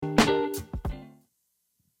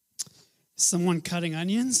Someone cutting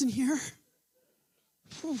onions in here?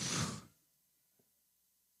 Whew.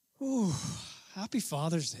 Ooh, happy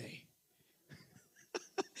Father's Day.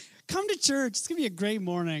 Come to church. It's going to be a great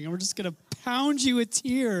morning, and we're just going to pound you with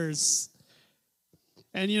tears.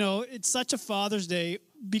 And, you know, it's such a Father's Day.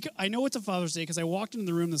 I know it's a Father's Day because I walked into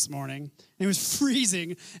the room this morning, and it was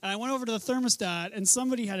freezing, and I went over to the thermostat, and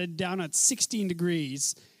somebody had it down at 16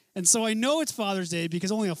 degrees. And so I know it's Father's Day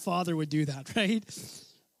because only a father would do that, right?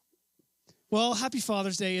 Well, happy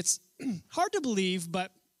Father's Day. It's hard to believe,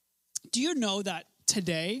 but do you know that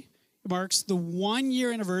today marks the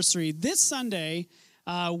 1-year anniversary? This Sunday,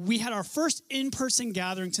 we had our first in-person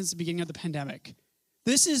gathering since the beginning of the pandemic.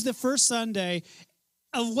 This is the first Sunday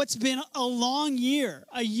of what's been a long year,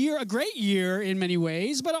 a great year in many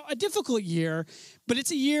ways, but a difficult year. But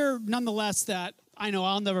it's a year, nonetheless, that I know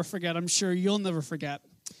I'll never forget. I'm sure you'll never forget.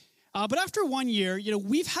 But after 1 year, you know,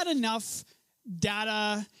 we've had enough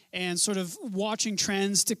data and sort of watching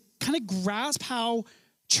trends to kind of grasp how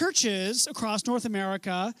churches across North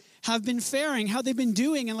America have been faring, how they've been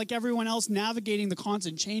doing, and like everyone else, navigating the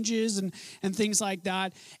constant changes and things like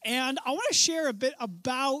that. And I want to share a bit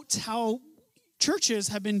about how churches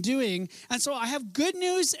have been doing. And so I have good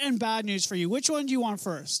news and bad news for you. Which one do you want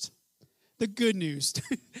first? The good news.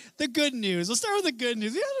 The good news. Let's start with the good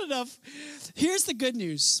news. We had enough. Here's the good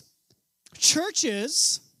news.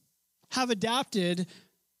 Churches have adapted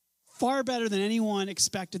far better than anyone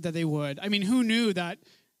expected that they would. I mean, who knew that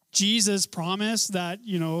Jesus promised that,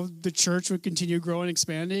 you know, the church would continue growing and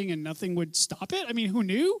expanding and nothing would stop it? I mean, who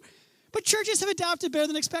knew? But churches have adapted better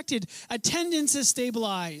than expected. Attendance has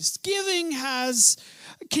stabilized. Giving has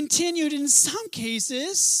continued in some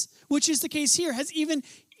cases, which is the case here, has even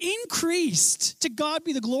increased. To God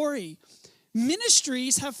be the glory.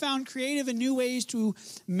 Ministries have found creative and new ways to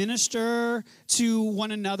minister to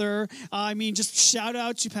one another. I mean, just shout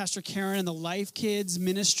out to Pastor Karen and the Life Kids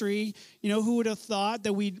ministry. You know, who would have thought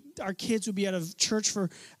that our kids would be out of church for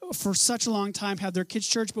such a long time, have their kids'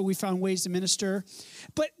 church, but we found ways to minister.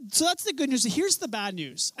 But so that's the good news. Here's the bad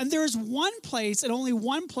news. And there is one place, and only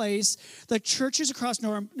one place, that churches across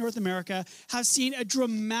North America have seen a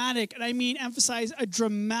dramatic, and I mean emphasize, a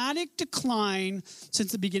dramatic decline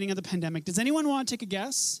since the beginning of the pandemic. Does anyone want to take a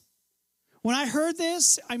guess? When I heard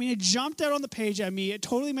this, I mean, it jumped out on the page at me. It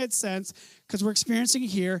totally made sense because we're experiencing it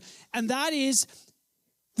here. And that is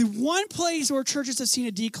the one place where churches have seen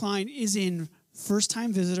a decline is in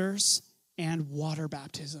first-time visitors and water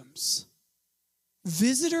baptisms.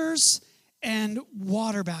 Visitors and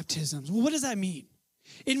water baptisms. Well, what does that mean?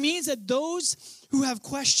 It means that those who have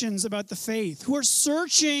questions about the faith, who are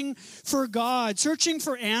searching for God, searching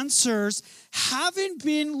for answers, haven't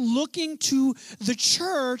been looking to the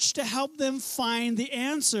church to help them find the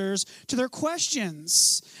answers to their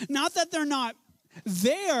questions. Not that they're not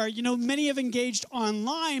there, you know, many have engaged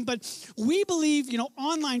online, but we believe, you know,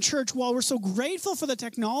 online church, while we're so grateful for the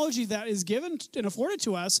technology that is given and afforded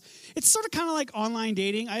to us, it's sort of kind of like online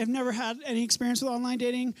dating. I have never had any experience with online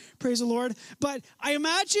dating, praise the Lord, but I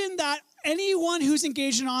imagine that anyone who's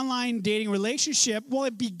engaged in an online dating relationship, well,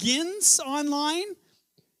 it begins online.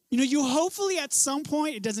 You know, you hopefully at some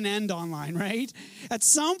point, it doesn't end online, right? At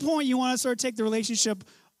some point, you want to sort of take the relationship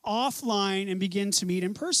offline and begin to meet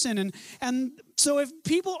in person. And so if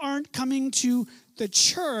people aren't coming to the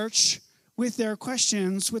church with their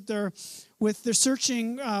questions, with their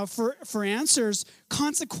searching for answers,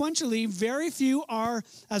 consequentially, very few are,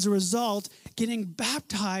 as a result, getting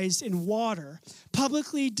baptized in water,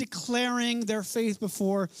 publicly declaring their faith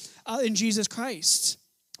in Jesus Christ.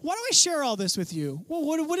 Why do I share all this with you? Well,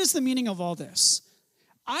 what is the meaning of all this?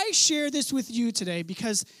 I share this with you today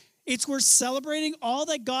because it's worth celebrating all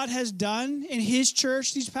that God has done in his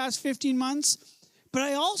church these past 15 months. But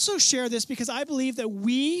I also share this because I believe that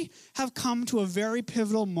we have come to a very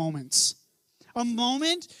pivotal moment. A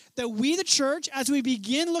moment that we, the church, as we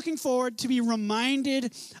begin looking forward, to be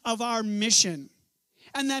reminded of our mission.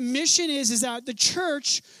 And that mission is that the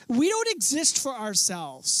church, we don't exist for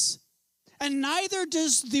ourselves. And neither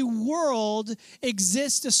does the world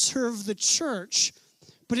exist to serve the church.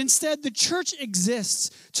 But instead, the church exists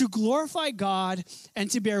to glorify God and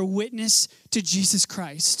to bear witness to Jesus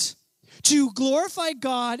Christ. To glorify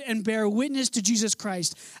God and bear witness to Jesus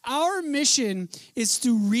Christ. Our mission is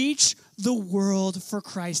to reach the world for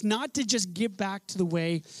Christ, not to just get back to the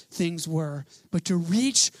way things were, but to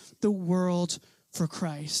reach the world for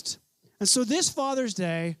Christ. And so this Father's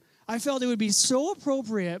Day, I felt it would be so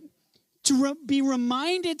appropriate to be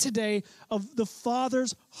reminded today of the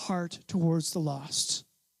Father's heart towards the lost.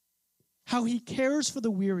 How he cares for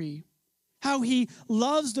the weary, how he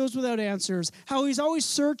loves those without answers, how he's always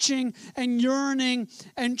searching and yearning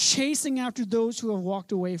and chasing after those who have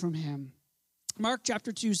walked away from him. Mark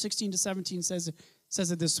chapter 2, 16 to 17 says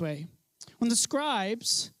it this way. When the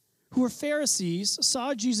scribes, who were Pharisees,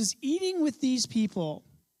 saw Jesus eating with these people,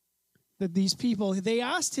 they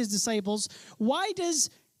asked his disciples, "Why does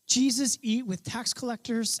Jesus eat with tax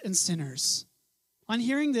collectors and sinners?" On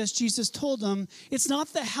hearing this, Jesus told them, "It's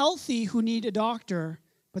not the healthy who need a doctor,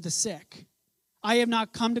 but the sick. I have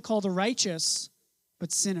not come to call the righteous,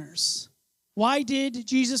 but sinners." Why did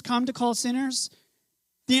Jesus come to call sinners?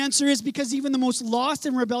 The answer is because even the most lost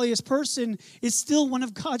and rebellious person is still one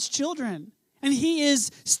of God's children. And he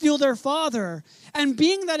is still their father. And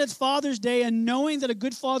being that it's Father's Day and knowing that a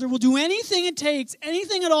good father will do anything it takes,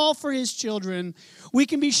 anything at all for his children, we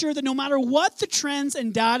can be sure that no matter what the trends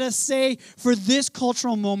and data say for this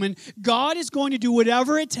cultural moment, God is going to do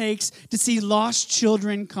whatever it takes to see lost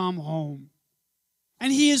children come home.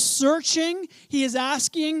 And he is searching, he is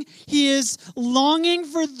asking, he is longing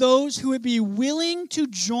for those who would be willing to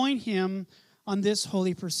join him on this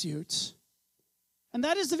holy pursuit. And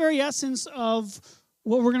that is the very essence of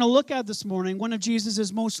what we're going to look at this morning, one of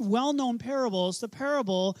Jesus' most well-known parables, the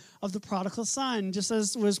parable of the prodigal son, just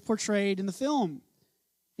as was portrayed in the film.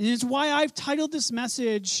 And it's why I've titled this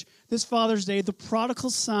message this Father's Day, The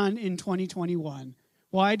Prodigal Son in 2021.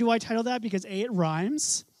 Why do I title that? Because A, it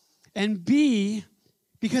rhymes, and B,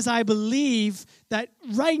 because I believe that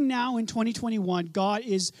right now in 2021, God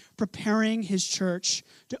is preparing his church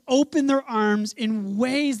to open their arms in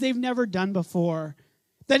ways they've never done before.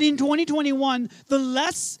 That in 2021, the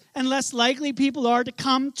less and less likely people are to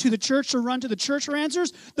come to the church or run to the church for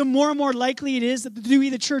answers, the more and more likely it is that to be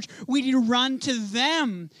the church, we need to run to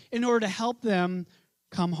them in order to help them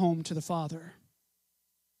come home to the Father.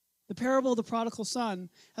 The parable of the prodigal son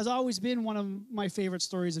has always been one of my favorite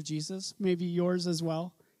stories of Jesus, maybe yours as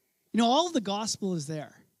well. You know, all of the gospel is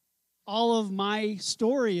there. All of my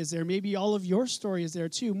story is there. Maybe all of your story is there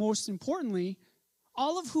too. Most importantly,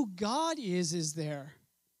 all of who God is there.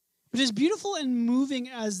 But as beautiful and moving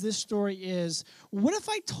as this story is, what if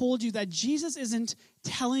I told you that Jesus isn't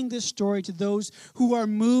telling this story to those who are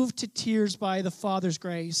moved to tears by the Father's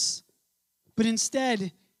grace, but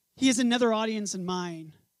instead, he has another audience in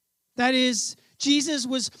mind. That is, Jesus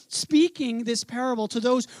was speaking this parable to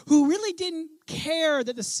those who really didn't care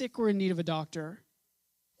that the sick were in need of a doctor.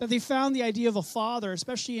 That they found the idea of a father,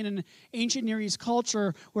 especially in an ancient Near East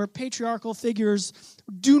culture where patriarchal figures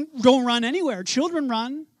don't run anywhere. Children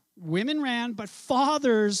run, women ran, but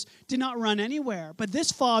fathers did not run anywhere. But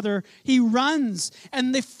this father, he runs.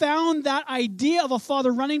 And they found that idea of a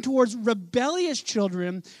father running towards rebellious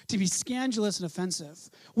children to be scandalous and offensive.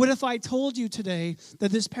 What if I told you today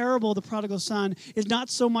that this parable, the prodigal son, is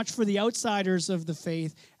not so much for the outsiders of the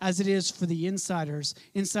faith as it is for the insiders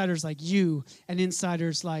like you and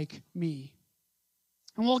insiders like me?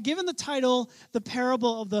 And while given the title, The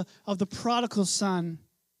Parable of the Prodigal Son,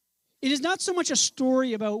 it is not so much a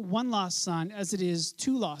story about one lost son as it is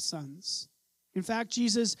two lost sons. In fact,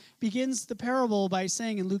 Jesus begins the parable by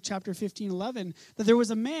saying in Luke chapter 15:11 that there was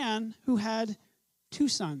a man who had two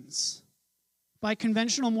sons. By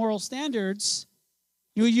conventional moral standards,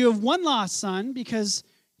 you have one lost son because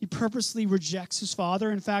he purposely rejects his father.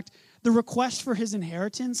 In fact, the request for his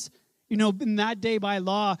inheritance, in that day by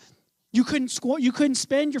law, you couldn't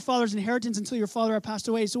spend your father's inheritance until your father had passed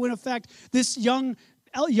away. So in effect, this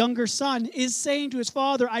younger son is saying to his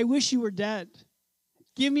father, I wish you were dead.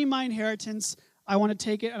 Give me my inheritance. I want to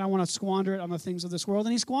take it and I want to squander it on the things of this world.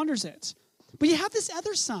 And he squanders it. But you have this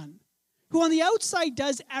other son who on the outside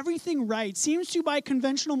does everything right, seems to, by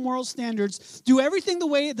conventional moral standards, do everything the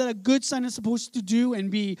way that a good son is supposed to do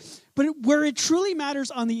and be. But where it truly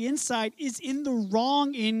matters on the inside is in the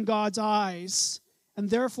wrong in God's eyes, and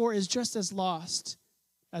therefore is just as lost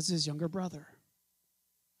as his younger brother.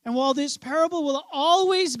 And while this parable will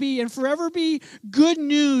always be and forever be good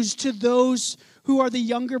news to those who are the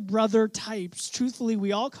younger brother types, truthfully,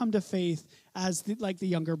 we all come to faith as like the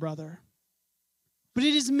younger brother. But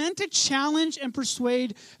it is meant to challenge and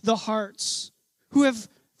persuade the hearts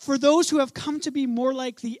for those who have come to be more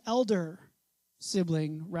like the elder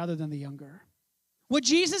sibling rather than the younger. What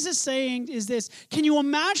Jesus is saying is this: can you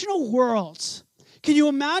imagine a world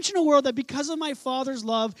that because of my Father's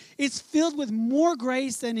love, it's filled with more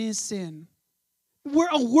grace than is sin?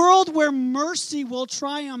 A world where mercy will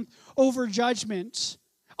triumph over judgment.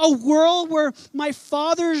 A world where my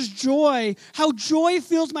Father's joy, how joy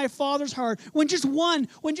fills my Father's heart when just one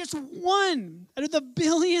out of the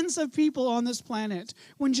billions of people on this planet,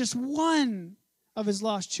 when just one of his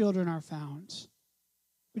lost children are found.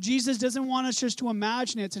 But Jesus doesn't want us just to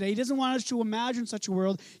imagine it today. He doesn't want us to imagine such a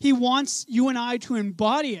world. He wants you and I to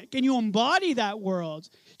embody it. Can you embody that world?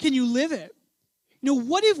 Can you live it? You know,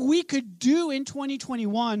 what if we could do in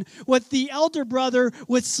 2021 what the elder brother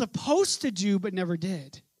was supposed to do but never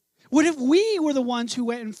did? What if we were the ones who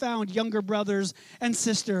went and found younger brothers and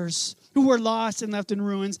sisters who were lost and left in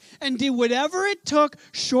ruins and did whatever it took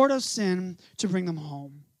short of sin to bring them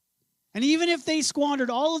home? And even if they squandered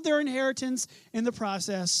all of their inheritance in the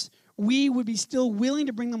process, we would be still willing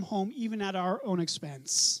to bring them home even at our own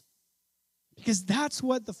expense. Because that's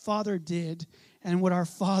what the Father did and what our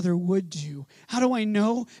Father would do. How do I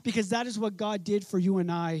know? Because that is what God did for you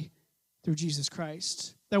and I through Jesus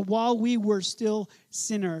Christ. That while we were still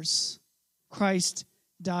sinners, Christ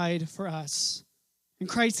died for us. And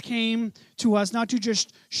Christ came to us not to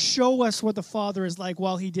just show us what the Father is like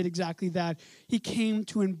while he did exactly that. He came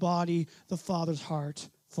to embody the Father's heart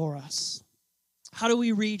for us. How do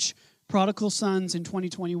we reach prodigal sons in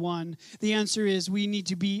 2021? The answer is we need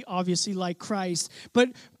to be obviously like Christ. But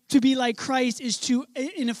to be like Christ is to,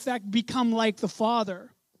 in effect, become like the Father.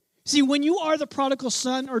 See, when you are the prodigal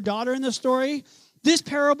son or daughter in the story, this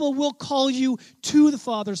parable will call you to the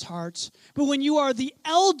Father's heart. But when you are the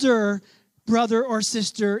elder brother or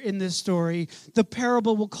sister in this story, the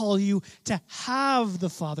parable will call you to have the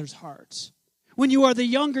Father's heart. When you are the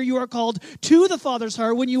younger, you are called to the Father's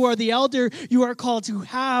heart. When you are the elder, you are called to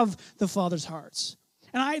have the Father's heart.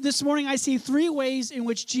 And this morning I see three ways in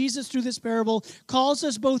which Jesus, through this parable, calls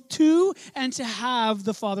us both to and to have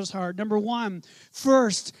the Father's heart. Number one,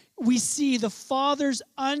 first, we see the Father's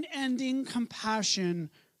unending compassion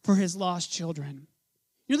for his lost children.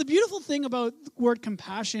 You know, the beautiful thing about the word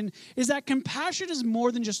compassion is that compassion is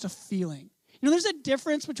more than just a feeling. You know, there's a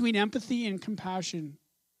difference between empathy and compassion.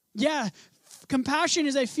 Yeah, compassion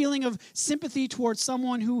is a feeling of sympathy towards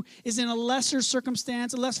someone who is in a lesser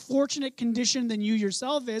circumstance, a less fortunate condition than you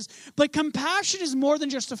yourself is. But compassion is more than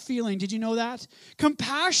just a feeling. Did you know that?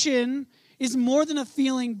 Compassion is more than a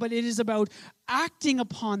feeling, but it is about acting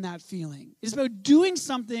upon that feeling. It's about doing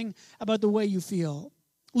something about the way you feel.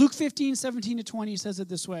 Luke 15:17-20 says it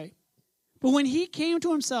this way. But when he came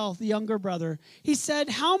to himself, the younger brother, he said,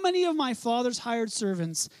 "How many of my father's hired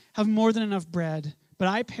servants have more than enough bread, but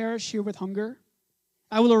I perish here with hunger?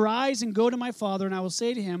 I will arise and go to my father, and I will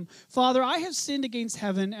say to him, Father, I have sinned against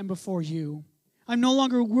heaven and before you. I'm no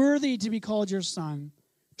longer worthy to be called your son.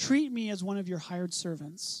 Treat me as one of your hired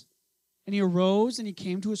servants." And he arose and he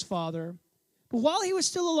came to his father. But while he was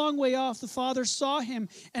still a long way off, the father saw him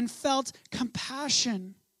and felt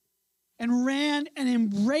compassion and ran and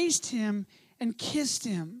embraced him and kissed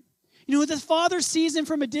him. You know, the father sees him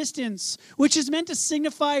from a distance, which is meant to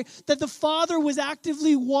signify that the father was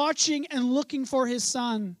actively watching and looking for his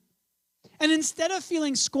son. And instead of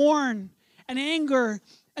feeling scorn and anger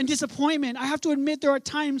and disappointment, I have to admit there are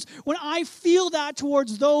times when I feel that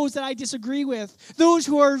towards those that I disagree with, those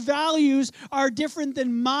whose values are different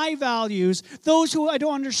than my values, those who I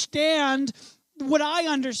don't understand what I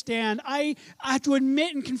understand. I have to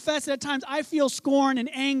admit and confess that at times I feel scorn and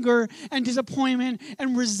anger and disappointment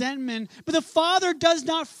and resentment. But the Father does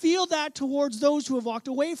not feel that towards those who have walked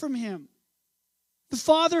away from him. The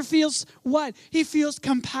Father feels what? He feels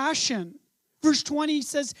compassion. Verse 20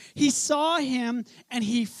 says, he saw him and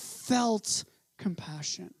he felt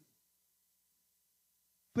compassion.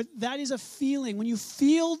 But that is a feeling. When you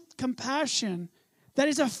feel compassion, that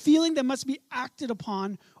is a feeling that must be acted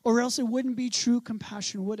upon, or else it wouldn't be true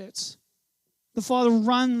compassion, would it? The father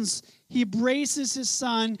runs, he embraces his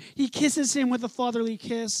son, he kisses him with a fatherly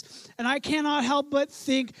kiss. And I cannot help but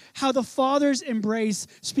think how the father's embrace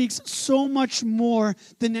speaks so much more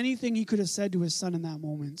than anything he could have said to his son in that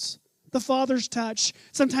moment. The father's touch.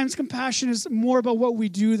 Sometimes compassion is more about what we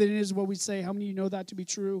do than it is what we say. How many of you know that to be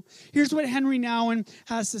true? Here's what Henry Nouwen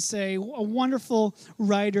has to say, a wonderful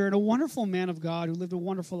writer and a wonderful man of God who lived a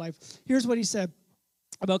wonderful life. Here's what he said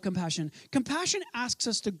about compassion. Compassion asks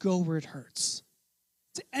us to go where it hurts,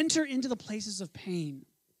 to enter into the places of pain,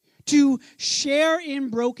 to share in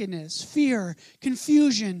brokenness, fear,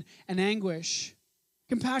 confusion, and anguish.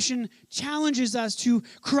 Compassion challenges us to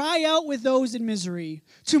cry out with those in misery,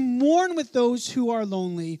 to mourn with those who are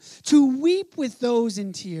lonely, to weep with those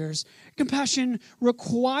in tears. Compassion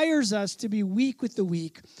requires us to be weak with the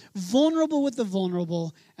weak, vulnerable with the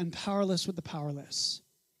vulnerable, and powerless with the powerless.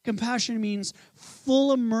 Compassion means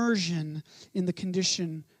full immersion in the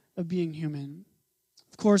condition of being human.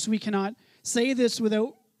 Of course, we cannot say this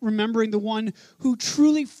without remembering the one who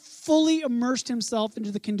truly fully immersed himself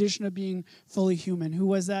into the condition of being fully human. Who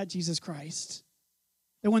was that? Jesus Christ.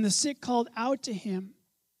 That when the sick called out to him,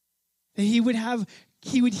 that he would have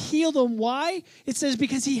he would heal them. Why? It says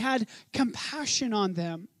because he had compassion on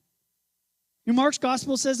them. In Mark's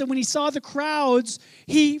gospel says that when he saw the crowds,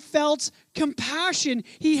 he felt compassion.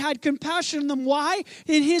 He had compassion on them. Why?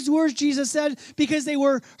 In his words, Jesus said, because they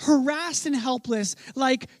were harassed and helpless,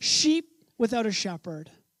 like sheep without a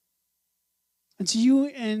shepherd. And to you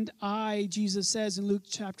and I, Jesus says in Luke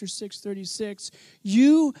chapter 6:36,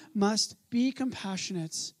 you must be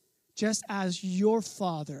compassionate, just as your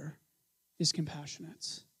Father is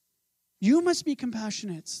compassionate. You must be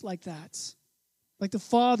compassionate like that. Like the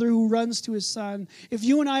father who runs to his son. If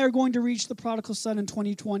you and I are going to reach the prodigal son in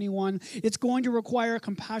 2021, it's going to require a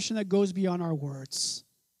compassion that goes beyond our words.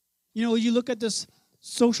 You know, you look at this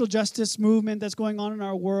social justice movement that's going on in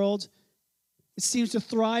our world. It seems to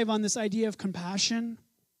thrive on this idea of compassion.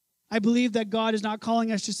 I believe that God is not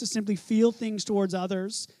calling us just to simply feel things towards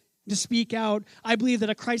others, to speak out. I believe that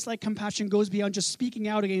a Christ-like compassion goes beyond just speaking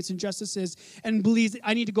out against injustices and believes that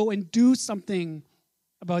I need to go and do something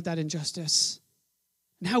about that injustice.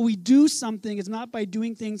 And how we do something is not by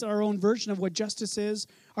doing things our own version of what justice is,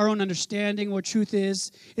 our own understanding of what truth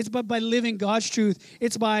is. It's but by living God's truth.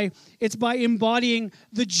 It's by embodying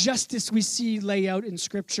the justice we see lay out in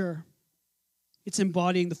Scripture. It's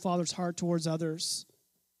embodying the Father's heart towards others.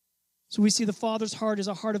 So we see the Father's heart is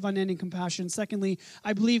a heart of unending compassion. Secondly,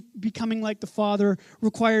 I believe becoming like the Father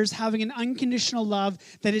requires having an unconditional love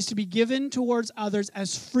that is to be given towards others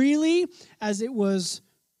as freely as it was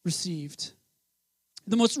received.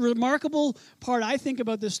 The most remarkable part I think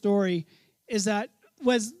about this story is that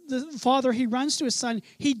was the father, he runs to his son.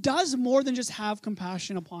 He does more than just have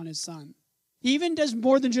compassion upon his son. He even does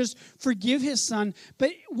more than just forgive his son.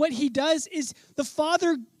 But what he does is the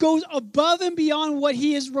father goes above and beyond what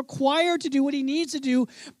he is required to do, what he needs to do,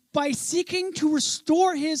 by seeking to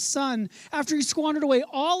restore his son after he squandered away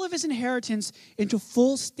all of his inheritance into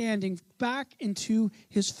full standing back into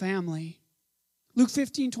his family. Luke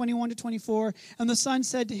 15:21-24, and the son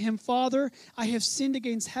said to him, Father, I have sinned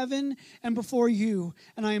against heaven and before you,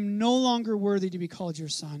 and I am no longer worthy to be called your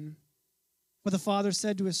son. But the father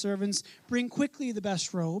said to his servants, bring quickly the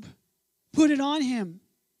best robe, put it on him,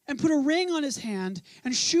 and put a ring on his hand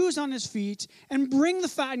and shoes on his feet, and bring the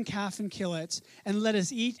fattened calf and kill it, and let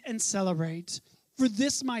us eat and celebrate. For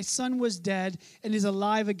this my son was dead and is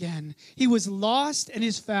alive again. He was lost and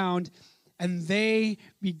is found. And they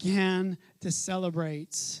began to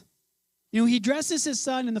celebrate. You know, he dresses his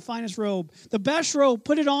son in the finest robe. The best robe,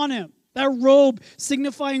 put it on him. That robe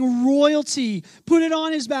signifying royalty. Put it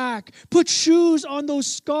on his back. Put shoes on those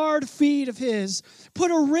scarred feet of his. Put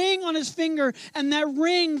a ring on his finger. And that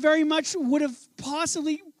ring very much would have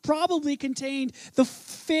probably contained the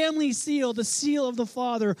family seal, the seal of the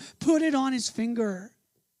father. Put it on his finger.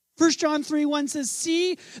 1 John 3:1 says,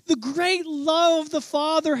 see, the great love the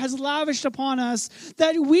Father has lavished upon us,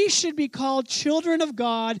 that we should be called children of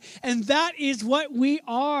God, and that is what we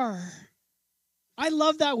are. I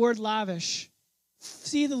love that word, lavish.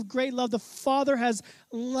 See the great love the Father has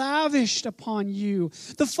lavished upon you.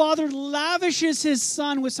 The Father lavishes his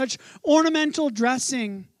Son with such ornamental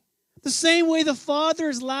dressing. The same way the Father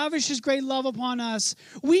has lavished his great love upon us.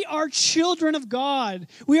 We are children of God.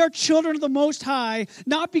 We are children of the Most High,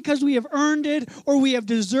 not because we have earned it or we have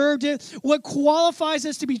deserved it. What qualifies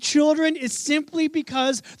us to be children is simply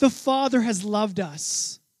because the Father has loved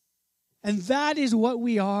us. And that is what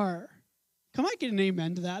we are. Can I get an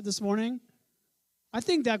amen to that this morning? I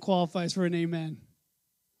think that qualifies for an amen.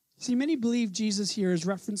 See, many believe Jesus here is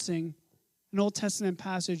referencing an Old Testament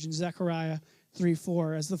passage in Zechariah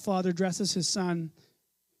 3:4, as the father dresses his son.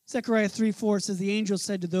 Zechariah 3:4 says, the angel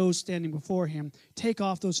said to those standing before him, take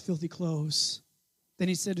off those filthy clothes. Then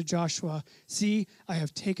he said to Joshua, see, I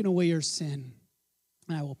have taken away your sin,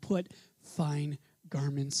 and I will put fine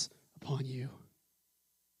garments upon you.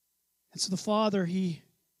 And so the father, he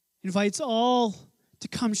invites all to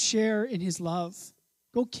come share in his love.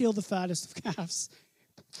 Go kill the fattest of calves.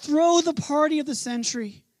 Throw the party of the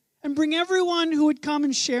century, and bring everyone who would come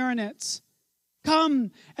and share in it. Come.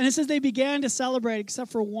 And it says they began to celebrate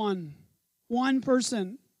except for one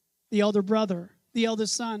person, the elder brother, the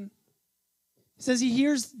eldest son. It says he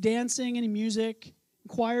hears dancing and music,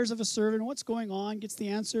 inquires of a servant what's going on, gets the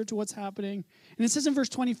answer to what's happening. And it says in verse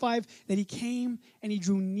 25 that he came and he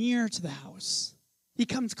drew near to the house. He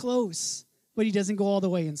comes close, but he doesn't go all the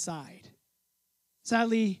way inside.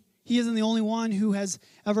 Sadly, he isn't the only one who has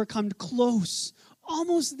ever come close,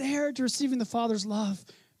 almost there to receiving the Father's love,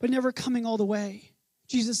 but never coming all the way.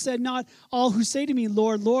 Jesus said, not all who say to me,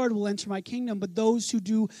 Lord, Lord, will enter my kingdom, but those who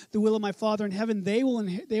do the will of my Father in heaven, they will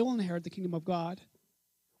inherit the kingdom of God.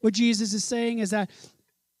 What Jesus is saying is that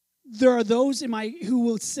there are those who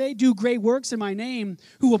will do great works in my name,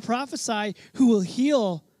 who will prophesy, who will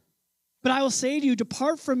heal. But I will say to you,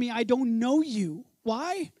 depart from me, I don't know you.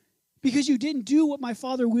 Why? Because you didn't do what my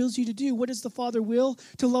Father wills you to do. What does the Father will?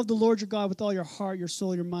 To love the Lord your God with all your heart, your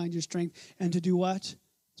soul, your mind, your strength, and to do what?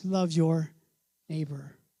 To love your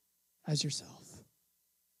neighbor as yourself.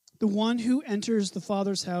 The one who enters the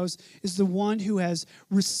Father's house is the one who has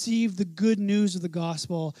received the good news of the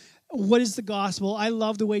gospel. What is the gospel? I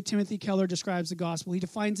love the way Timothy Keller describes the gospel. He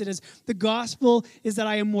defines it as, the gospel is that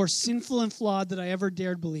I am more sinful and flawed than I ever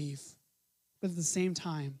dared believe. But at the same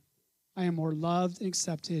time, I am more loved and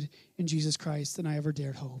accepted in Jesus Christ than I ever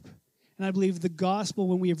dared hope. And I believe the gospel,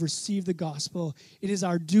 when we have received the gospel, it is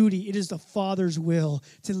our duty, it is the Father's will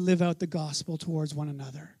to live out the gospel towards one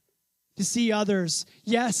another. To see others,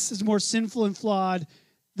 yes, as more sinful and flawed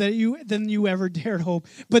than you ever dared hope,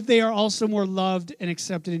 but they are also more loved and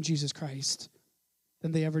accepted in Jesus Christ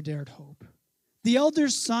than they ever dared hope. The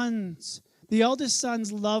eldest son's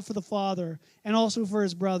love for the father and also for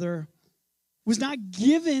his brother was not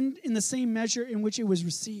given in the same measure in which it was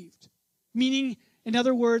received. Meaning, in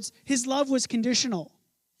other words, his love was conditional.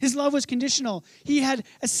 His love was conditional. He had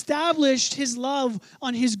established his love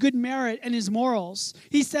on his good merit and his morals.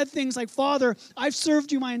 He said things like, Father, I've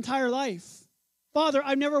served you my entire life. Father,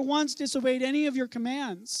 I've never once disobeyed any of your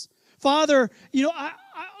commands. Father,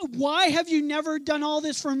 why have you never done all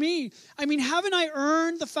this for me? I mean, haven't I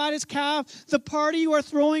earned the fattest calf, the party you are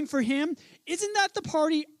throwing for him? Isn't that the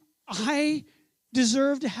party I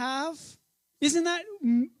deserve to have? Isn't that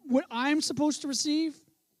what I'm supposed to receive?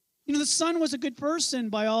 The son was a good person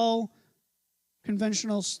by all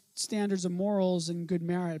conventional standards of morals and good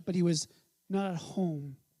merit, but he was not at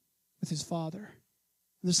home with his father.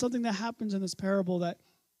 And there's something that happens in this parable that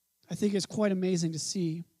I think is quite amazing to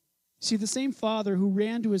see. See, the same father who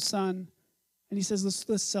ran to his son and he says,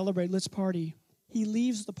 let's celebrate, let's party. He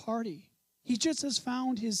leaves the party. He just has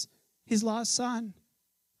found his lost son,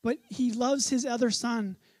 but he loves his other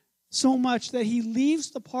son so much that he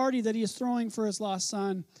leaves the party that he is throwing for his lost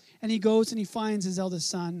son, and he goes and he finds his eldest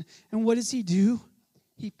son. And what does he do?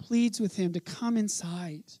 He pleads with him to come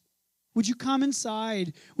inside. Would you come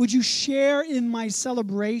inside? Would you share in my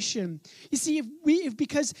celebration? You see,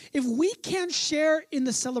 if we can't share in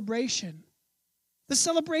the celebration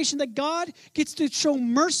that God gets to show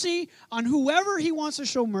mercy on whoever he wants to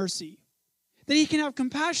show mercy, that he can have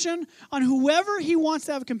compassion on whoever he wants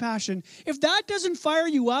to have compassion. If that doesn't fire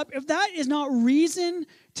you up, if that is not reason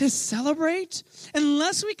to celebrate,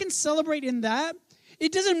 unless we can celebrate in that,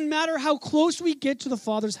 it doesn't matter how close we get to the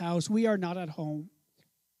Father's house, we are not at home.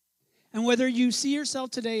 And whether you see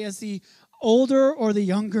yourself today as the older or the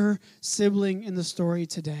younger sibling in the story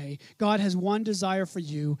today, God has one desire for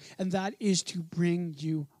you, and that is to bring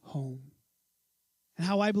you home. And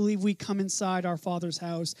how I believe we come inside our Father's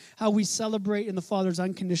house, how we celebrate in the Father's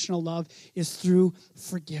unconditional love is through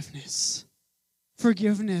forgiveness.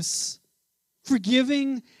 Forgiveness.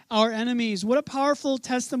 Forgiving our enemies. What a powerful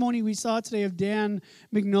testimony we saw today of Dan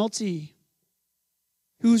McNulty,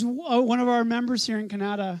 who's one of our members here in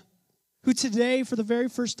Canada, who today, for the very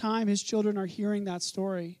first time, his children are hearing that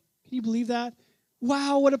story. Can you believe that?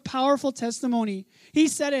 Wow, what a powerful testimony. He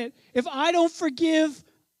said it, if I don't forgive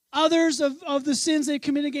others of the sins they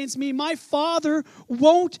commit against me, my Father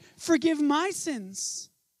won't forgive my sins.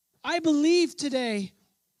 I believe today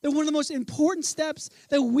that one of the most important steps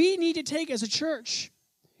that we need to take as a church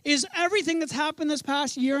is everything that's happened this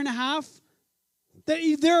past year and a half, that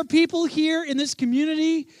there are people here in this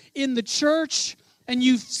community, in the church, and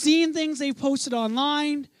you've seen things they've posted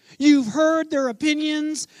online. You've heard their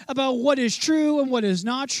opinions about what is true and what is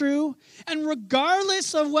not true. And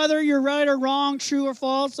regardless of whether you're right or wrong, true or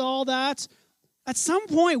false, all that, at some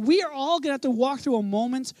point, we are all going to have to walk through a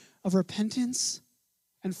moment of repentance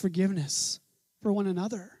and forgiveness for one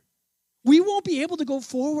another. We won't be able to go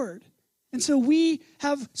forward until we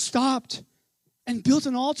have stopped and built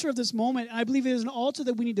an altar of this moment. And I believe it is an altar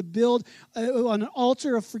that we need to build, an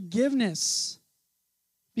altar of forgiveness.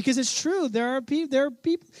 Because it's true, there are people,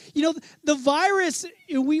 the virus,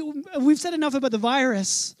 we've said enough about the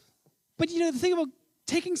virus, but the thing about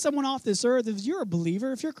taking someone off this earth, if you're a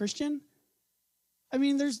believer, if you're a Christian, I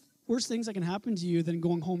mean, there's worse things that can happen to you than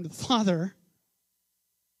going home to the Father.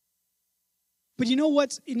 But you know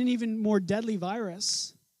what's in an even more deadly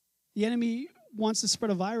virus? The enemy wants to spread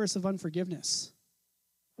a virus of unforgiveness,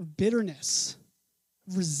 of bitterness,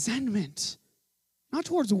 of resentment, not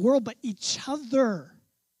towards the world, but each other.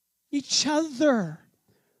 Each other.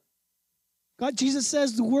 Jesus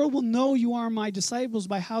says, the world will know you are my disciples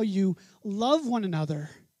by how you love one another.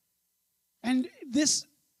 And this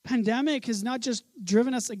pandemic has not just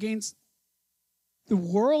driven us against the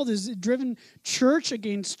world, has driven church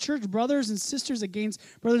against church, brothers and sisters against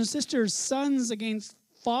brothers and sisters, sons against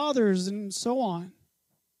fathers, and so on.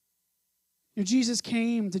 Jesus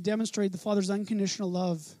came to demonstrate the Father's unconditional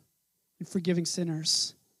love in forgiving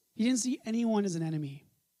sinners. He didn't see anyone as an enemy,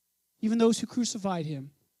 even those who crucified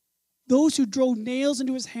him, those who drove nails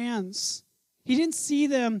into his hands. He didn't see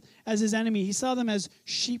them as his enemy. He saw them as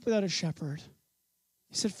sheep without a shepherd.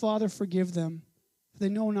 He said, Father, forgive them, for they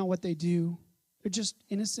know not what they do. They're just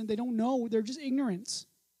innocent. They don't know. They're just ignorant.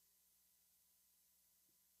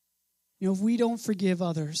 If we don't forgive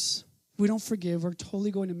others, if we don't forgive, we're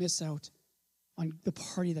totally going to miss out on the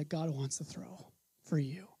party that God wants to throw for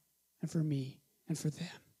you and for me and for them.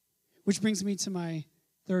 Which brings me to my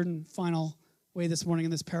third and final way this morning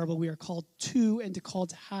in this parable. We are called to and called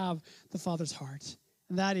to have the Father's heart.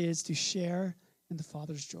 And that is to share in the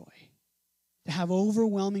Father's joy. To have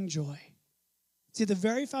overwhelming joy. See, at the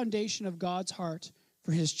very foundation of God's heart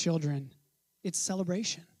for his children, it's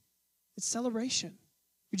celebration. It's celebration.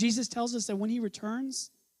 Jesus tells us that when he returns,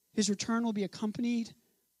 his return will be accompanied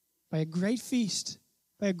by a great feast,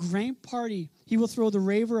 by a great party. He will throw the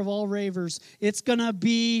raver of all ravers. It's going to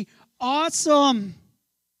be awesome.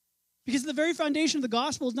 Because the very foundation of the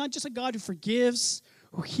gospel is not just a God who forgives,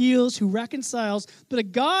 who heals, who reconciles, but a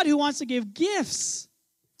God who wants to give gifts,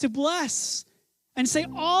 to bless, and say,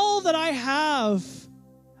 all that I have,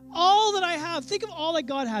 all that I have. Think of all that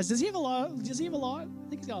God has. Does he have a lot? Does he have a lot? I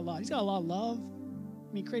think he's got a lot. He's got a lot of love.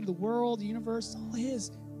 I mean, he created the world, the universe, all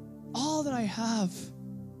his. All that I have,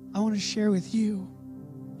 I want to share with you.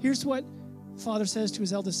 Here's what Father says to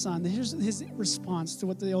his eldest son. Here's his response to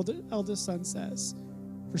what the eldest son says.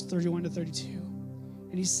 Verse 31 to 32.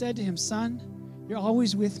 And he said to him, Son, you're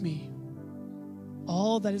always with me.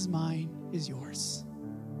 All that is mine is yours.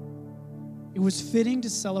 It was fitting to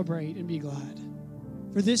celebrate and be glad.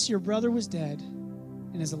 For this your brother was dead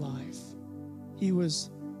and is alive. He was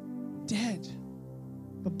dead,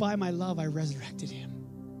 but by my love I resurrected him.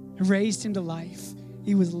 I raised him to life.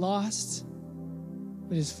 He was lost,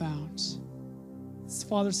 but is found. His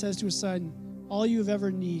father says to his son, all you have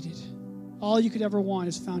ever needed, all you could ever want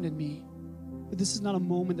is found in me. But this is not a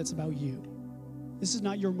moment that's about you. This is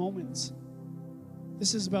not your moment.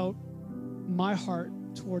 This is about my heart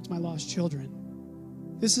towards my lost children.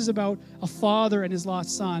 This is about a father and his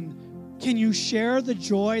lost son. Can you share the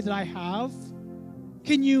joy that I have?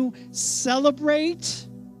 Can you celebrate?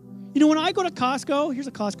 When I go to Costco, here's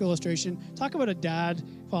a Costco illustration. Talk about a dad,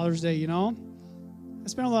 Father's Day, I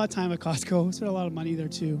spend a lot of time at Costco. I spend a lot of money there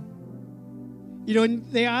too. And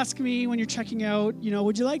they ask me when you're checking out,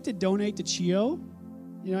 would you like to donate to CHEO?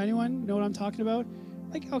 Anyone know what I'm talking about?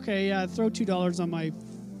 Like, okay, yeah, throw $2 on my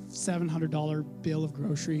 $700 bill of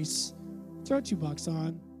groceries. Throw $2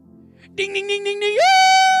 on. Ding, ding, ding, ding, ding.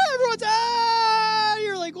 Yeah! Everyone's,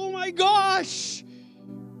 You're like, oh my gosh.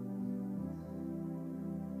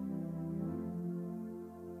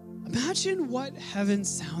 Imagine what heaven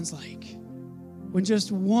sounds like when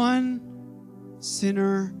just one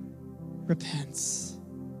sinner repents.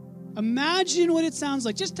 Imagine what it sounds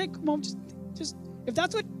like. Just take a moment. Just if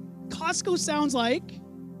that's what Costco sounds like,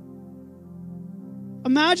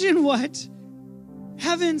 imagine what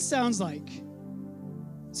heaven sounds like.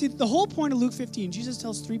 See, the whole point of Luke 15, Jesus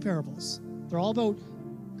tells 3 parables. They're all about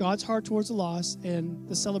God's heart towards the lost and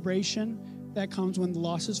the celebration that comes when the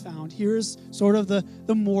lost is found. Here's sort of the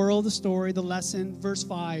moral of the story, the lesson, verse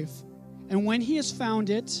 5. And when he has found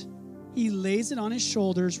it, he lays it on his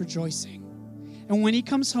shoulders, rejoicing. And when he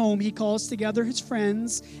comes home, he calls together his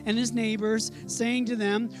friends and his neighbors, saying to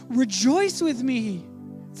them, rejoice with me,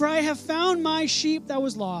 for I have found my sheep that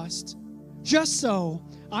was lost. Just so,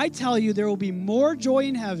 I tell you, there will be more joy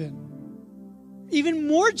in heaven. Even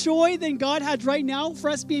more joy than God has right now for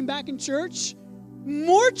us being back in church.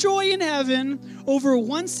 More joy in heaven over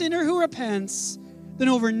one sinner who repents than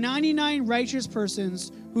over 99 righteous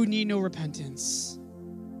persons who need no repentance.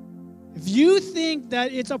 If you think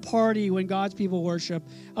that it's a party when God's people worship,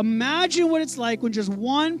 imagine what it's like when just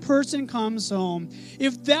one person comes home.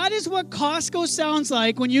 If that is what Costco sounds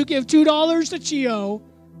like when you give $2 to CHEO,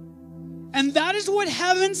 and that is what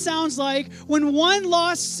heaven sounds like when one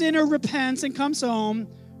lost sinner repents and comes home,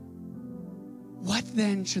 what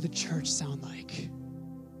then should the church sound like?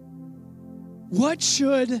 What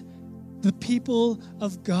should the people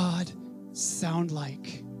of God sound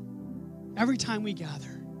like? Every time we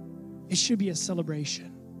gather, it should be a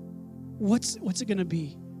celebration. What's it going to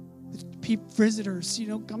be? Visitors,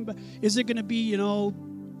 come back. Is it going to be,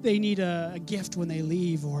 they need a gift when they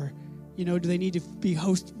leave, or, do they need to be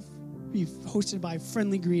hosted by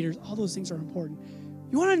friendly greeters? All those things are important.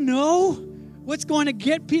 You want to know what's going to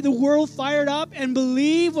get the world fired up and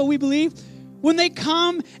believe what we believe? When they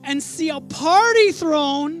come and see a party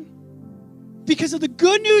thrown because of the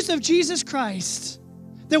good news of Jesus Christ,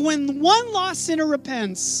 that when one lost sinner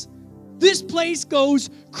repents, this place goes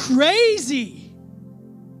crazy.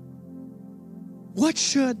 What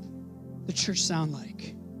should the church sound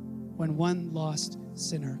like when one lost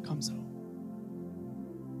sinner comes home?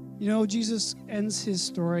 You know, Jesus ends his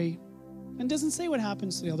story and doesn't say what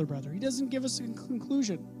happens to the elder brother. He doesn't give us a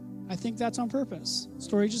conclusion. I think that's on purpose. The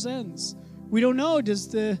story just ends. We don't know. Does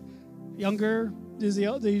the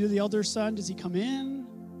elder son, does he come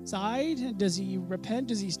inside? Does he repent?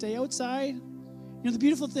 Does he stay outside? You know, the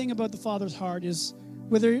beautiful thing about the Father's heart is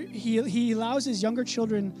whether he allows his younger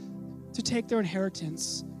children to take their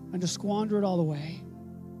inheritance and to squander it all away.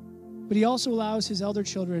 But he also allows his elder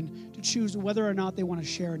children to choose whether or not they want to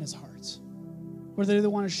share in his heart, whether they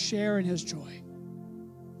want to share in his joy.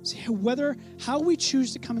 See, how we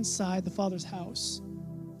choose to come inside the Father's house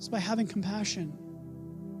is by having compassion,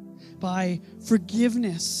 by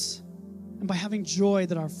forgiveness, and by having joy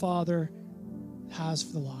that our Father has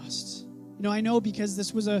for the lost. You know, I know because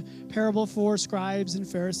this was a parable for scribes and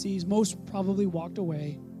Pharisees, most probably walked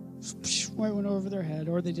away, went over their head,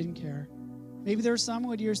 or they didn't care. Maybe there are some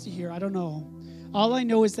who had ears to hear. I don't know. All I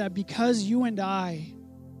know is that because you and I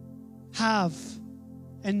have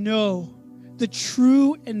and know the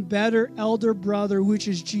true and better elder brother, which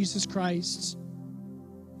is Jesus Christ,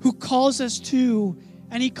 who calls us to,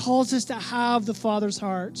 and he calls us to have the Father's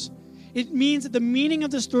heart. It means that the meaning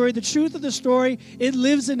of the story, the truth of the story, it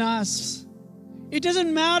lives in us. It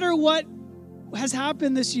doesn't matter what has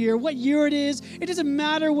happened this year, what year it is. It doesn't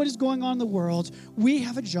matter what is going on in the world. We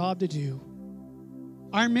have a job to do.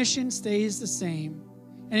 Our mission stays the same,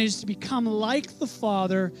 and it is to become like the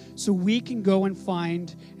Father so we can go and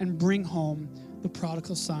find and bring home the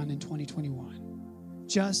prodigal son in 2021,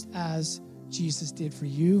 just as Jesus did for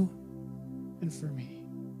you and for me.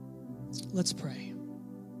 Let's pray.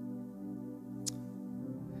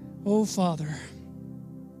 Oh, Father,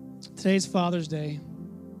 today's Father's Day,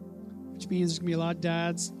 which means there's going to be a lot of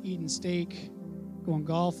dads eating steak, going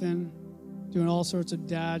golfing, doing all sorts of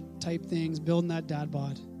dad-type things, building that dad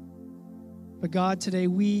bod. But God, today,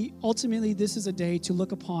 this is a day to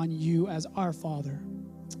look upon you as our Father.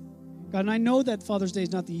 God, and I know that Father's Day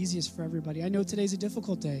is not the easiest for everybody. I know today's a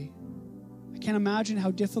difficult day. I can't imagine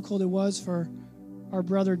how difficult it was for our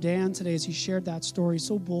brother Dan today as he shared that story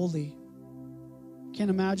so boldly. Can't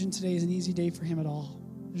imagine today is an easy day for him at all.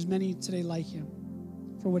 There's many today like him,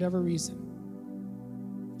 for whatever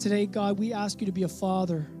reason. Today, God, we ask you to be a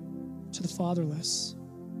father to the fatherless,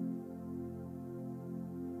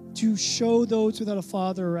 to show those without a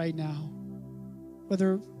father right now,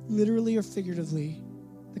 whether literally or figuratively,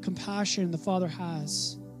 the compassion the Father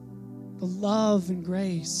has, the love and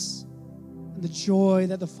grace, and the joy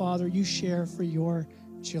that the Father, you share for your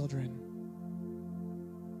children.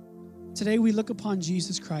 Today we look upon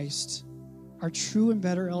Jesus Christ, our true and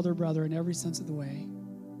better elder brother in every sense of the way,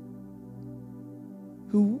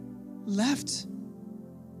 who left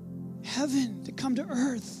heaven to come to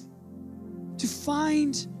earth to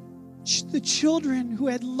find the children who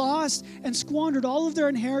had lost and squandered all of their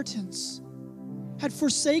inheritance, had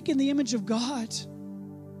forsaken the image of God,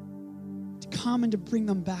 to come and to bring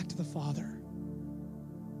them back to the Father.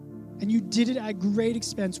 And you did it at great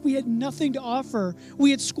expense. We had nothing to offer. We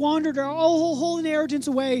had squandered our whole inheritance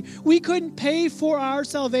away. We couldn't pay for our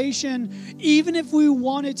salvation even if we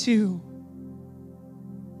wanted to.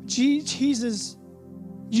 Jesus,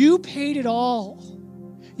 you paid it all.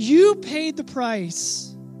 You paid the price.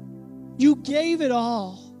 You gave it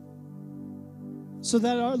all so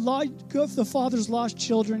that the Father's lost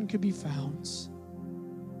children could be found,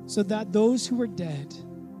 so that those who were dead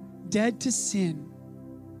to sin,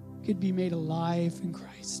 could be made alive in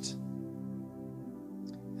Christ.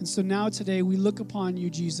 And so now today we look upon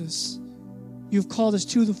you, Jesus. You've called us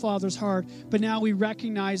to the Father's heart, but now we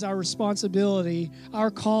recognize our responsibility,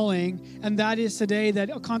 our calling, and that is today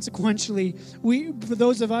that consequentially, for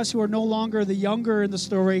those of us who are no longer the younger in the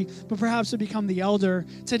story, but perhaps have become the elder,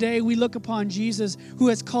 today we look upon Jesus who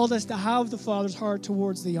has called us to have the Father's heart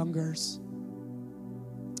towards the youngers,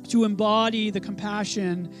 to embody the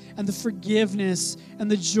compassion and the forgiveness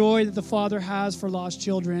and the joy that the Father has for lost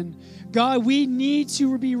children. God, we need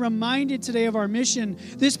to be reminded today of our mission.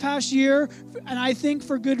 This past year, and I think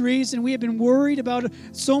for good reason, we have been worried about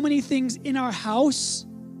so many things in our house.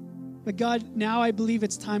 But God, now I believe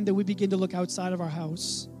it's time that we begin to look outside of our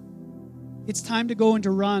house. It's time to go and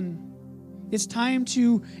to run. It's time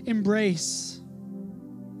to embrace.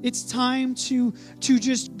 It's time to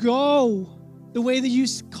just go The way that you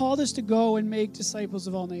called us to go and make disciples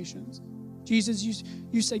of all nations. Jesus,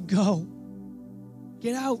 you said, go.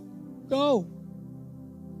 Get out. Go.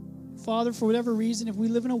 Father, for whatever reason, if we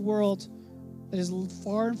live in a world that is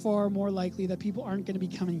far and far more likely that people aren't going to be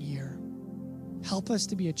coming here, help us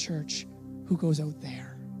to be a church who goes out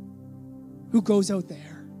there. Who goes out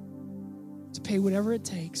there to pay whatever it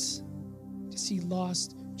takes to see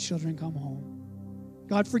lost children come home.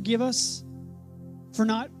 God, forgive us for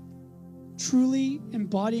not truly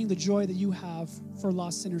embodying the joy that you have for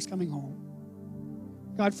lost sinners coming home.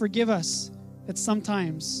 God, forgive us that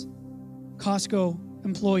sometimes Costco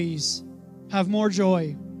employees have more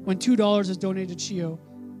joy when $2 is donated to CHIO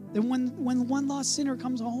than when one lost sinner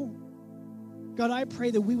comes home. God, I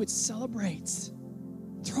pray that we would celebrate,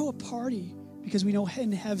 throw a party, because we know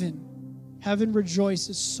in heaven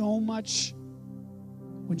rejoices so much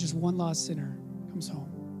when just one lost sinner comes home.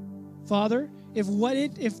 Father, if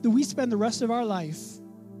we spend the rest of our life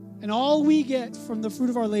and all we get from the fruit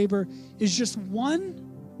of our labor is just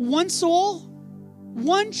one soul,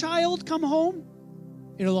 one child come home,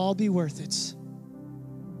 it'll all be worth it.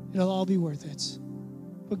 It'll all be worth it.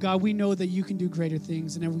 But God, we know that you can do greater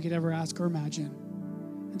things than we could ever ask or imagine.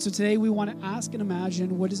 And so today we want to ask and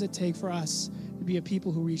imagine, what does it take for us to be a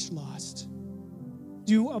people who reach lost?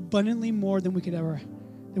 Do abundantly more than we could ever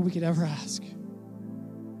ask.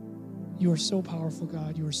 You are so powerful,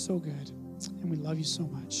 God. You are so good. And we love you so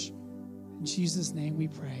much. In Jesus' name we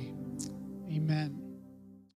pray. Amen.